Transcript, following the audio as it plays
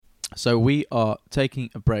So we are taking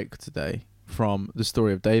a break today from the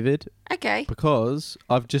story of David Okay. because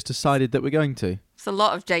I've just decided that we're going to. It's a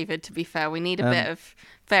lot of David, to be fair. We need a bit of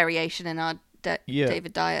variation in our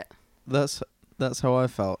David diet. That's how I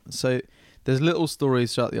felt. So there's little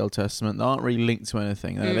stories throughout the Old Testament that aren't really linked to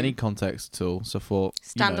anything. They don't have any context at all. So for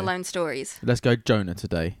standalone stories. Let's go Jonah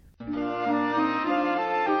today.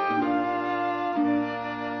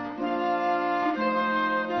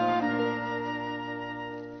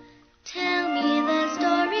 Tell me the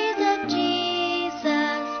stories of Jesus.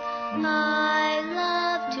 I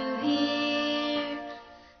love to hear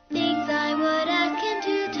things I would ask him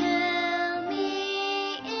to tell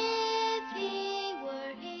me if he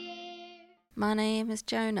were here. My name is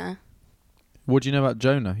Jonah. What do you know about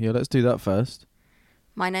Jonah? Yeah, let's do that first.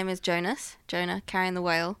 My name is Jonas. Jonah carrying the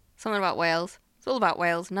whale. Something about whales. It's all about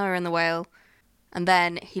whales. Noah in the whale. And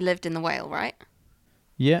then he lived in the whale, right?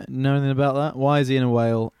 Yeah, know anything about that? Why is he in a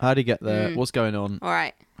whale? How did he get there? What's going on? All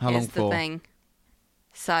right. How Here's long the for? thing.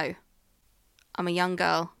 So, I'm a young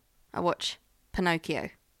girl. I watch Pinocchio.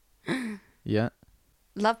 Yeah.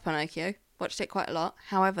 Love Pinocchio. Watched it quite a lot.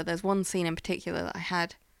 However, there's one scene in particular that I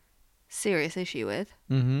had serious issue with.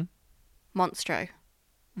 Mm-hmm. Monstro.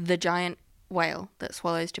 The giant whale that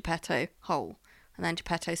swallows Geppetto whole. And then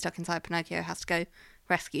Geppetto, stuck inside Pinocchio, has to go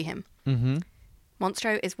rescue him. Mm-hmm.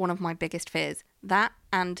 Monstro is one of my biggest fears. That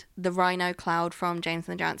and the rhino cloud from James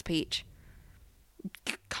and the Giant's Peach.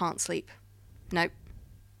 Can't sleep. Nope.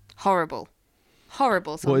 Horrible.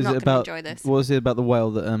 Horrible, so I'm not going to enjoy this. What is it about the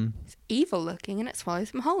whale that It's evil looking and it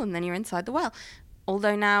swallows them whole and then you're inside the whale.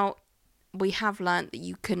 Although now we have learnt that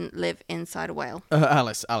you couldn't live inside a whale.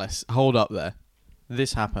 Alice, hold up there.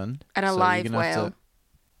 This happened. An so alive you're gonna have whale. to-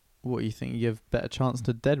 what, you think you have better chance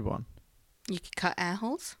than a dead one? You could cut air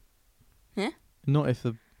holes. Not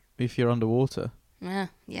if you're underwater. Yeah.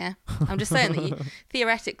 I'm just saying that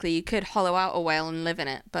theoretically you could hollow out a whale and live in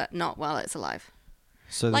it, but not while it's alive.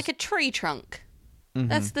 So Like a tree trunk. Mhm.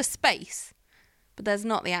 That's the space, but there's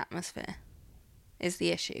not the atmosphere, is the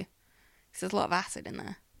issue. 'Cause there's a lot of acid in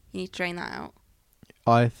there. You need to drain that out.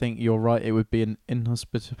 I think you're right. It would be an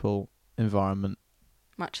inhospitable environment.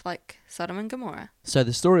 Much like Sodom and Gomorrah. So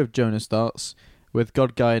the story of Jonah starts with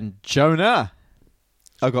God going, Jonah,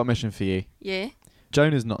 I've got a mission for you. Yeah.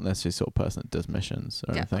 Jonah's not necessarily the sort of person that does missions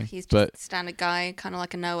or anything. He's just but a standard guy, kind of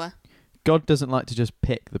like a Noah. God doesn't like to just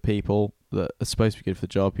pick the people that are supposed to be good for the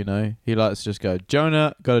job, you know. He likes to just go,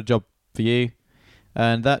 Jonah, got a job for you.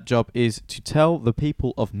 And that job is to tell the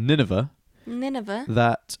people of Nineveh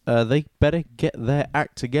that they better get their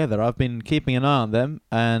act together. I've been keeping an eye on them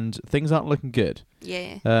and things aren't looking good.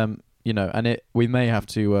 Yeah. And we may have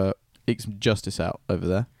to eke some justice out over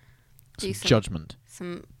there. Do Some judgment.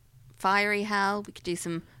 Some fiery hell. We could do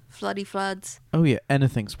some floody floods. Oh yeah,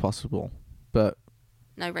 anything's possible. But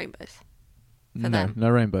No rainbows. no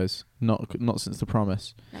rainbows. Not since the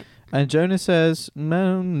promise. Nope. And Jonah says,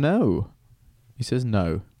 no. He says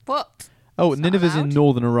no. What? Oh, It's not Nineveh's in allowed?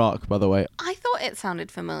 northern Iraq, by the way. I thought it sounded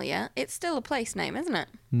familiar. It's still a place name, isn't it?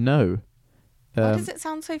 No. Why does it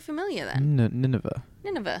sound so familiar then? Nineveh.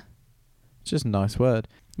 Nineveh. It's just a nice word.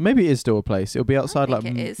 Maybe it is still a place. It'll be outside think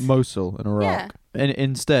like it is. Mosul in Iraq. Yeah. And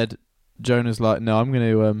instead, Jonah's like, no, I'm going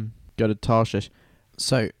to go to Tarshish.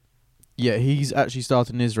 So, yeah, he's actually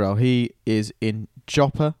started in Israel. He is in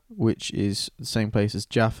Joppa, which is the same place as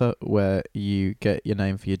Jaffa, where you get your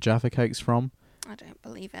name for your Jaffa cakes from. I don't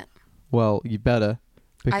believe it. Well, you better,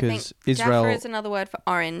 I think because Israel... Jaffa is another word for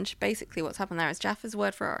orange. Basically, what's happened there is Jaffa's a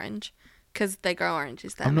word for orange because they grow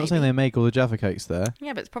oranges there. I'm not saying they make all the Jaffa cakes there.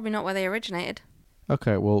 Yeah, but it's probably not where they originated.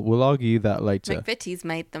 Okay, well, we'll argue that later. McVitie's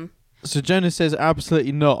made them. So Jonah says,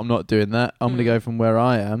 absolutely not, I'm not doing that. I'm going to go from where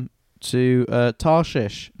I am to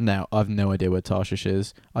Tarshish. Now, I've no idea where Tarshish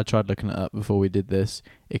is. I tried looking it up before we did this.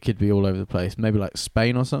 It could be all over the place. Maybe like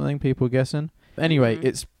Spain or something, people are guessing. Anyway,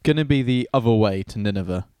 it's going to be the other way to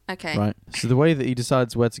Nineveh. Okay. Right. So the way that he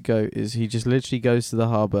decides where to go is he just literally goes to the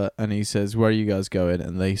harbour and he says, where are you guys going?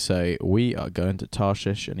 And they say, we are going to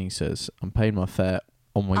Tarshish. And he says, I'm paying my fare.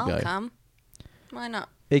 On we I'll go. come. Why not?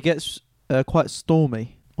 It gets quite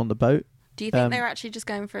stormy on the boat. Do you think they were actually just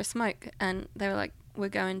going for a smoke and they were like, we're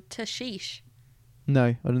going to Sheesh? No,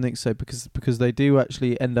 I don't think so, because they do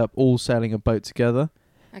actually end up all sailing a boat together.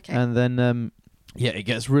 Okay. And then, it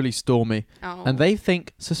gets really stormy. Oh. And they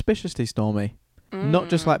think suspiciously stormy. Not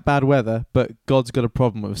just like bad weather, but God's got a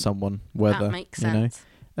problem with someone weather. That makes sense.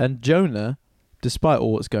 And Jonah, despite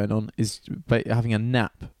all what's going on, is having a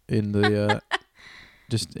nap in the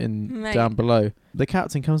just in Mate. down below. The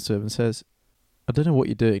captain comes to him and says, I don't know what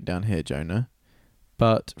you're doing down here, Jonah,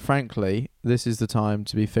 but frankly, this is the time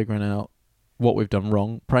to be figuring out what we've done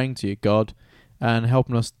wrong, praying to you, God, and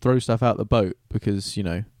helping us throw stuff out the boat because, you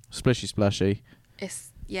know, splishy splashy.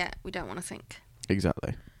 We don't want to sink.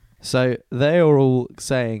 Exactly. So they are all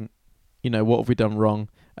saying, you know, what have we done wrong?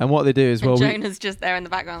 And what they do is, well, Jonah's just there in the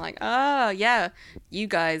background like, oh, yeah, you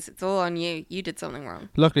guys, it's all on you. You did something wrong.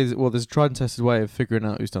 luckily, well, there's a tried and tested way of figuring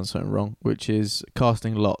out who's done something wrong, which is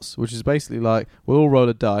casting lots, which is basically like, we'll all roll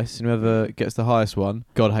a dice, and whoever gets the highest one,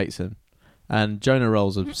 God hates him. And Jonah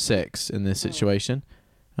rolls a 6 in this situation.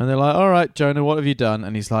 And they're like, all right, Jonah, what have you done?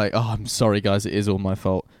 And he's like, oh, I'm sorry, guys, it is all my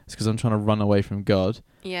fault. It's because I'm trying to run away from God.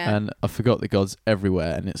 Yeah. And I forgot that God's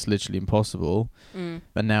everywhere, and it's literally impossible. And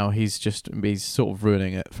now he's sort of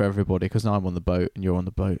ruining it for everybody because now I'm on the boat and you're on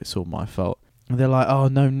the boat. It's all my fault. And they're like, oh,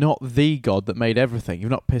 no, not the God that made everything. You've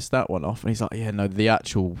not pissed that one off. And he's like, yeah, no, the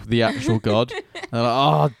actual God. And they're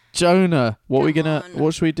like, oh, Jonah, what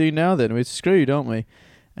should we do now then? We're screwed, aren't we?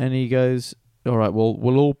 And he goes, all right, well,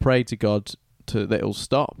 we'll all pray to God that it'll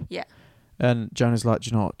stop. Yeah. And Jonah's like, do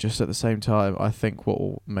you know what? Just at the same time, I think what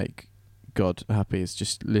will make God happy is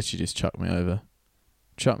just literally just chuck me over.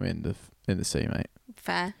 Chuck me in the sea, mate.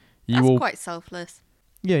 Fair. That's quite selfless.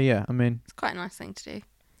 Yeah. I mean, it's quite a nice thing to do.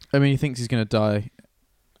 I mean, he thinks he's going to die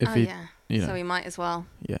yeah. You know. So he might as well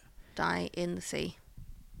die in the sea.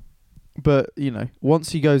 But, you know,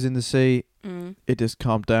 once he goes in the sea, it just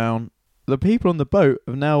calmed down. The people on the boat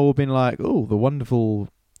have now all been like, oh, the wonderful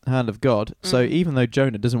hand of God. So even though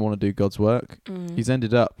Jonah doesn't want to do God's work, he's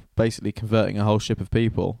ended up basically converting a whole ship of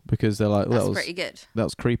people because they're like, that's pretty good. That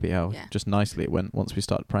was creepy how just nicely it went once we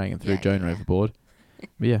started praying and threw Jonah overboard.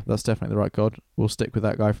 But yeah, that's definitely the right God. We'll stick with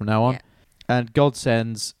that guy from now on. Yeah. And God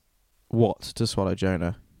sends what to swallow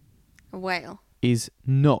Jonah? A whale. Is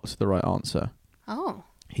not the right answer. Oh.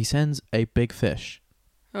 He sends a big fish.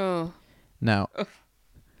 Oh. Now.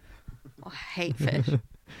 I hate fish.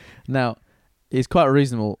 Now, it's quite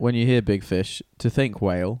reasonable when you hear big fish to think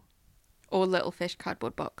whale. Or little fish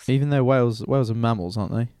cardboard box. Even though whales are mammals,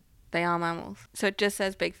 aren't they? They are mammals. So it just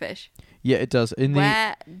says big fish. Yeah, it does.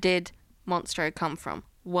 Where did Monstro come from?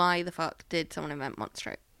 Why the fuck did someone invent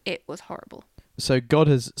Monstro? It was horrible. So God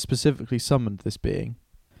has specifically summoned this being.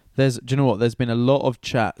 Do you know what? There's been a lot of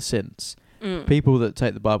chat since. People that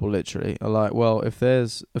take the Bible literally are like, well, if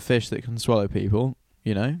there's a fish that can swallow people,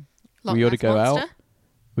 you know, we ought to go out.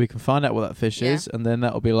 We can find out what that fish is, and then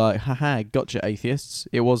that'll be like, haha, gotcha, atheists.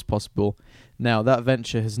 It was possible. Now, that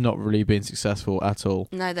venture has not really been successful at all.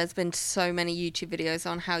 No, there's been so many YouTube videos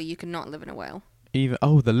on how you cannot live in a whale.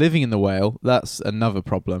 The living in the whale, that's another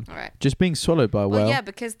problem. Right. Just being swallowed by a whale. Well, yeah,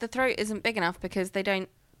 because the throat isn't big enough because they don't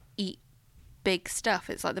eat big stuff.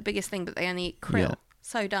 It's like the biggest thing, but they only eat krill. Yeah.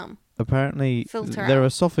 So dumb. Apparently, their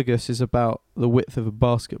esophagus is about the width of a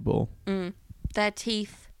basketball. Their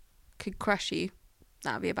teeth could crush you.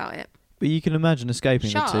 That would be about it. But you can imagine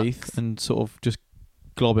escaping the teeth and sort of just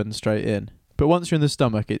globbing straight in. But once you're in the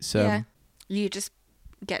stomach, it's... you just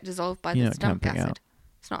get dissolved by the stomach acid. Out.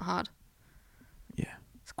 It's not hard. Yeah.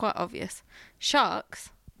 It's quite obvious. Sharks,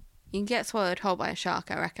 you can get swallowed whole by a shark,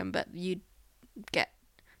 I reckon, but they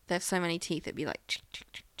have so many teeth, it'd be like...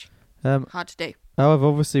 hard to do. However,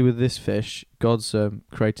 obviously with this fish, God's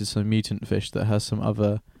created some mutant fish that has some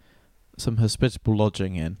hospitable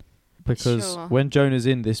lodging in. Because when Jonah's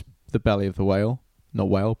in the belly of the whale, not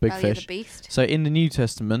whale, big belly fish. Of the beast. So in the New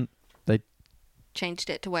Testament, they changed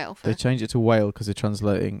it to whale. They changed it to whale because they're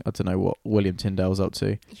translating, I don't know what William Tyndale's up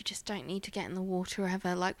to. You just don't need to get in the water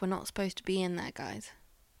ever. Like, we're not supposed to be in there, guys.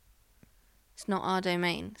 It's not our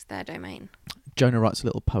domain. It's their domain. Jonah writes a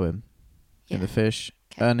little poem in the fish.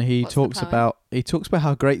 Okay. And he talks about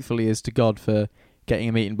how grateful he is to God for getting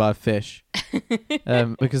him eaten by a fish.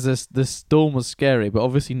 Because the storm was scary, but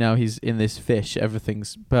obviously now he's in this fish,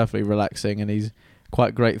 everything's perfectly relaxing and he's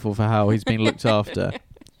quite grateful for how he's been looked after.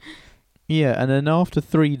 Yeah, and then after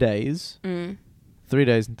 3 days, 3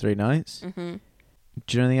 days and 3 nights, do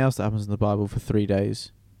you know anything else that happens in the Bible for 3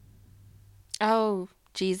 days? Oh,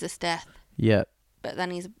 Jesus' death. Yeah. But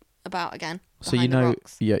then he's about again. So you know,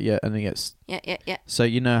 yeah, and he gets... Yeah. So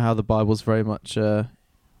you know how the Bible's very much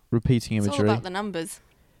repeating imagery. It's all about the numbers.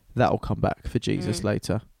 That'll come back for Jesus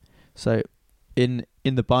later. So in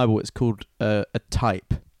the Bible, it's called a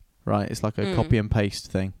type, right? It's like a copy and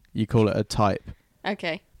paste thing. You call it a type.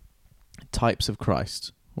 Okay. Types of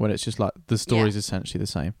Christ, when it's just like the story's essentially the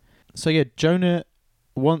same. So yeah, Jonah,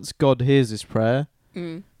 once God hears his prayer,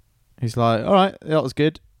 he's like, all right, that was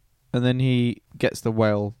good. And then he gets the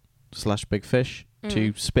whale/big fish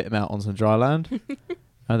to spit him out on some dry land.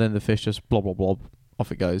 And then the fish just blob, blob, blob,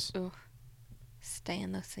 off it goes. Ugh. Stay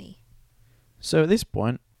in the sea. So at this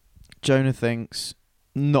point, Jonah thinks,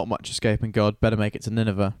 not much escaping God, better make it to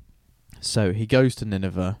Nineveh. So he goes to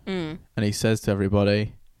Nineveh and he says to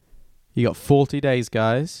everybody, You got 40 days,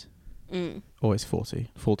 guys. Mm. Always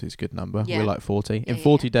 40. 40 is a good number. Yeah. We like 40. In Yeah,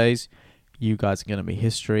 40 days, you guys are going to be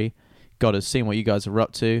history. God has seen what you guys are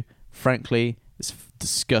up to. Frankly, it's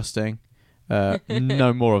disgusting.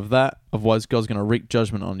 No more of that. Otherwise, God's going to wreak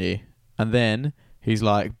judgment on you. And then he's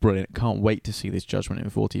like, brilliant. Can't wait to see this judgment in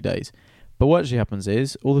 40 days. But what actually happens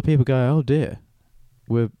is all the people go, oh dear.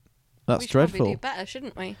 That's we should dreadful. probably do better,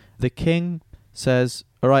 shouldn't we? The king says,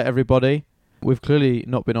 all right, everybody, we've clearly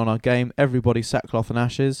not been on our game. Everybody sackcloth and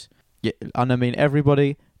ashes. Yeah, and I mean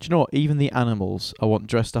everybody. Do you know what? Even the animals I want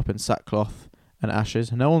dressed up in sackcloth and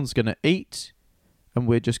ashes. No one's going to eat, and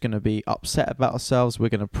we're just going to be upset about ourselves. We're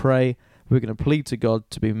going to pray. We're going to plead to God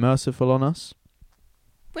to be merciful on us.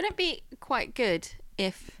 Wouldn't it be quite good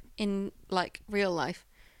if, in like real life,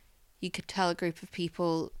 you could tell a group of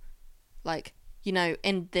people, like, you know,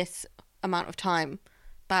 in this amount of time,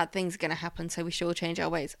 bad things are going to happen, so we should all change our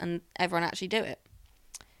ways, and everyone actually do it.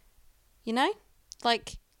 You know,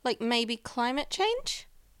 like maybe climate change.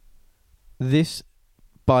 This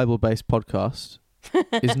Bible-based podcast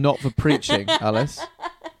is not for preaching, Alice.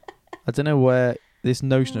 I don't know where this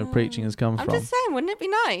notion of preaching has come I'm from. just saying, wouldn't it be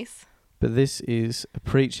nice? But this is a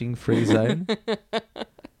preaching-free zone.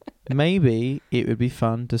 Maybe it would be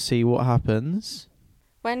fun to see what happens.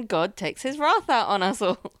 When God takes his wrath out on us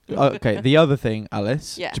all. Okay, the other thing,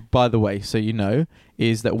 Alice, Yeah. by the way, so you know,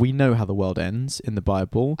 is that we know how the world ends in the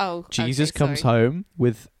Bible. Oh, Jesus okay, comes sorry. home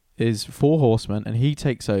with his 4 horsemen and he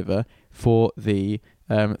takes over for the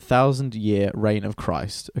 1,000-year reign of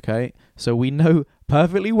Christ, okay? So we know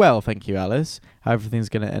perfectly well, thank you, Alice, how everything's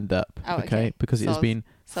going to end up, Oh, okay. Because it has Soz- been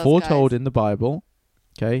soz, foretold guys. in the Bible,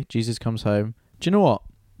 okay? Jesus comes home. Do you know what?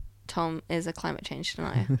 Tom is a climate change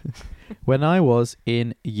denier. When I was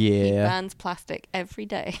in He burns plastic every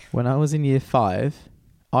day. When I was in year 5,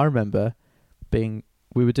 I remember we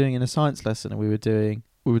were doing in a science lesson and we were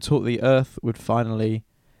taught the earth would finally,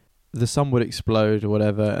 the sun would explode or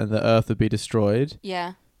whatever and the earth would be destroyed.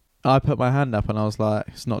 Yeah. I put my hand up and I was like,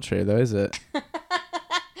 it's not true though, is it?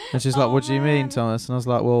 And she's like, what do you mean, man. Thomas? And I was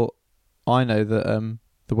like, well, I know that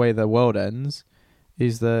the way the world ends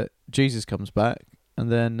is that Jesus comes back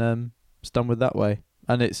and then it's done with that way.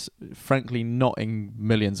 And it's frankly not in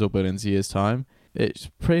millions or billions of years' time. It's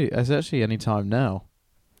actually any time now.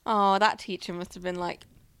 Oh, that teacher must have been like,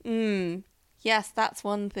 yes, that's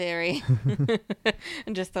one theory.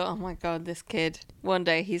 And just thought, oh my God, this kid, one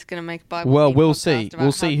day he's going to make a Bible. Well, Geek we'll podcast see. about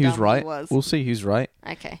We'll see how who's dumb he right. was. We'll see who's right.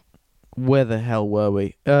 Okay. Where the hell were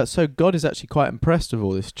we? So God is actually quite impressed with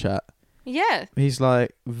all this chat. Yeah. He's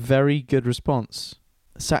like, very good response.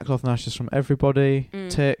 Sackcloth and ashes from everybody.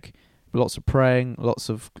 Tick. Lots of praying. Lots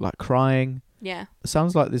of like crying. Yeah. It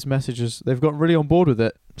sounds like this message they've gotten really on board with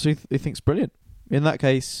it. So he thinks brilliant. In that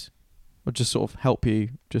case, we'll just sort of help you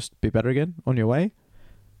just be better again on your way.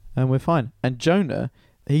 And we're fine. And Jonah,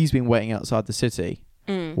 he's been waiting outside the city.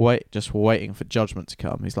 Just waiting for judgment to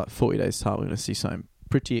come. He's like, 40 days time, we're going to see something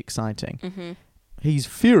pretty exciting. Mm-hmm. He's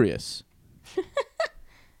furious.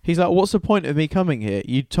 He's like, what's the point of me coming here?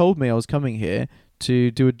 You told me I was coming here to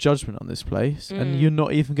do a judgment on this place, and you're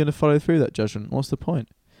not even going to follow through that judgment. What's the point?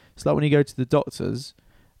 It's like when you go to the doctors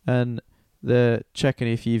and they're checking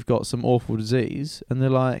if you've got some awful disease, and they're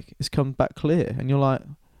like, it's come back clear. And you're like,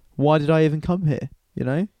 why did I even come here? You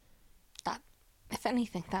know? If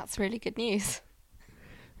anything, that's really good news.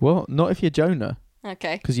 Well, not if you're Jonah,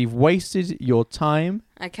 Okay. because you've wasted your time.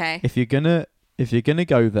 Okay. If you're gonna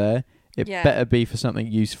go there, it Yeah. better be for something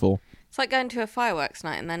useful. It's like going to a fireworks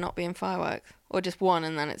night and there not being fireworks. Or just one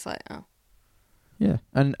and then it's like, oh. Yeah,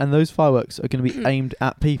 and those fireworks are going to be aimed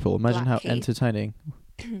at people. Imagine how Blackheath. entertaining.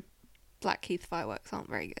 Blackheath fireworks aren't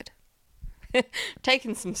very good.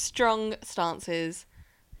 Taking some strong stances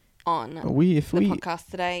on If the we podcast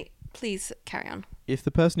today. Please carry on. if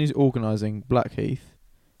the person who's organising Blackheath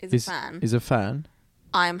Is a fan. is a fan,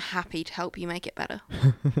 I'm happy to help you make it better.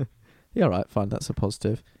 yeah, right, fine, that's a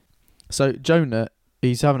positive. So Jonah,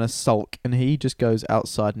 he's having a sulk, and he just goes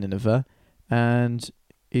outside Nineveh, and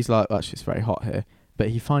he's like, actually, it's very hot here,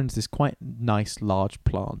 but he finds this quite nice large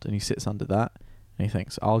plant, and he sits under that, and he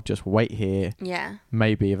thinks, I'll just wait here. Yeah.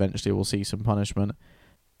 Maybe eventually we'll see some punishment.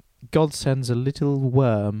 God sends a little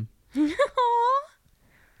worm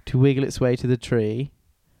to wiggle its way to the tree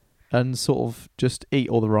and sort of just eat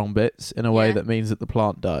all the wrong bits in a way Yeah. that means that the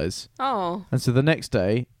plant dies. Oh. And so the next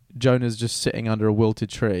day, Jonah's just sitting under a wilted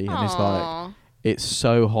tree and he's like, Aw. it's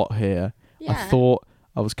so hot here. Yeah. I thought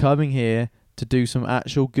I was coming here to do some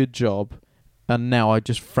actual good job, and now I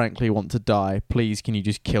just frankly want to die. Please, can you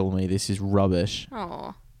just kill me? This is rubbish.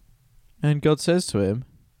 Aw. And God says to him,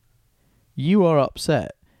 you are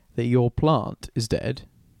upset that your plant is dead.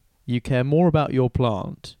 You care more about your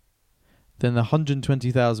plant than the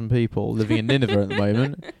 120,000 people living in Nineveh at the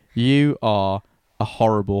moment, you are a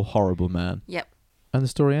horrible, horrible man. Yep. And the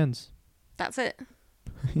story ends. That's it.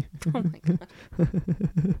 Oh my god.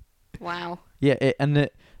 Wow. Yeah,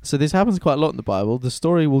 so this happens quite a lot in the Bible. The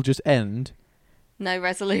story will just end No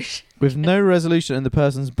resolution. with no resolution and the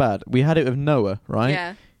person's bad. We had it with Noah, right?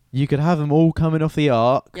 Yeah. You could have them all coming off the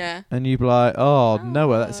ark Yeah. and you'd be like, oh,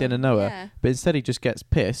 Noah, that's the end of Noah. Yeah. But instead he just gets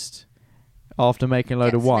pissed after making a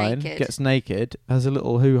load of Gets wine, naked. gets naked, has a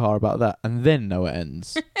little hoo-ha about that, and then Noah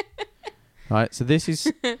ends. Right? So this,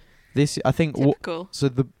 I think, Typical.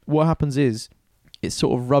 what happens is, it's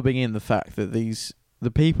sort of rubbing in the fact that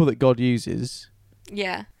the people that God uses,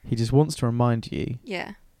 Yeah. he just wants to remind you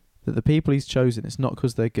Yeah. that the people he's chosen, it's not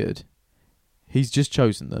because they're good. He's just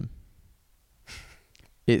chosen them.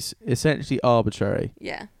 It's essentially arbitrary.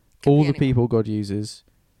 Yeah. All be the anyone. people God uses,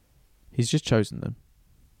 he's just chosen them.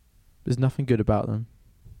 There's nothing good about them.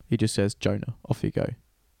 He just says, Jonah, off you go.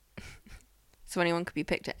 So anyone could be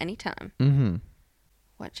picked at any time. Mm-hmm.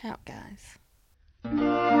 Watch out, guys.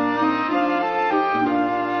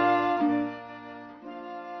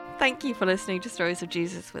 Thank you for listening to Stories of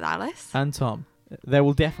Jesus with Alice. And Tom, there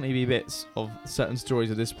will definitely be bits of certain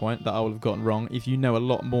stories at this point that I will have gotten wrong. If you know a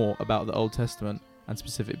lot more about the Old Testament and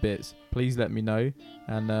specific bits, please let me know,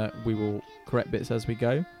 and we will correct bits as we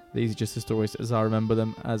go. These are just the stories as I remember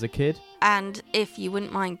them as a kid. And if you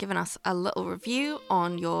wouldn't mind giving us a little review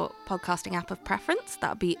on your podcasting app of preference, that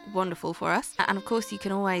would be wonderful for us. And of course, you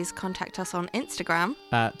can always contact us on Instagram,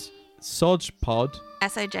 At SOJPod,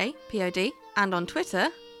 SOJPOD, and on Twitter,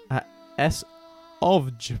 at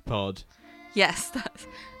SOVJPod. yes, that's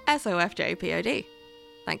SOFJPOD.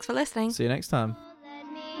 Thanks for listening. See you next time.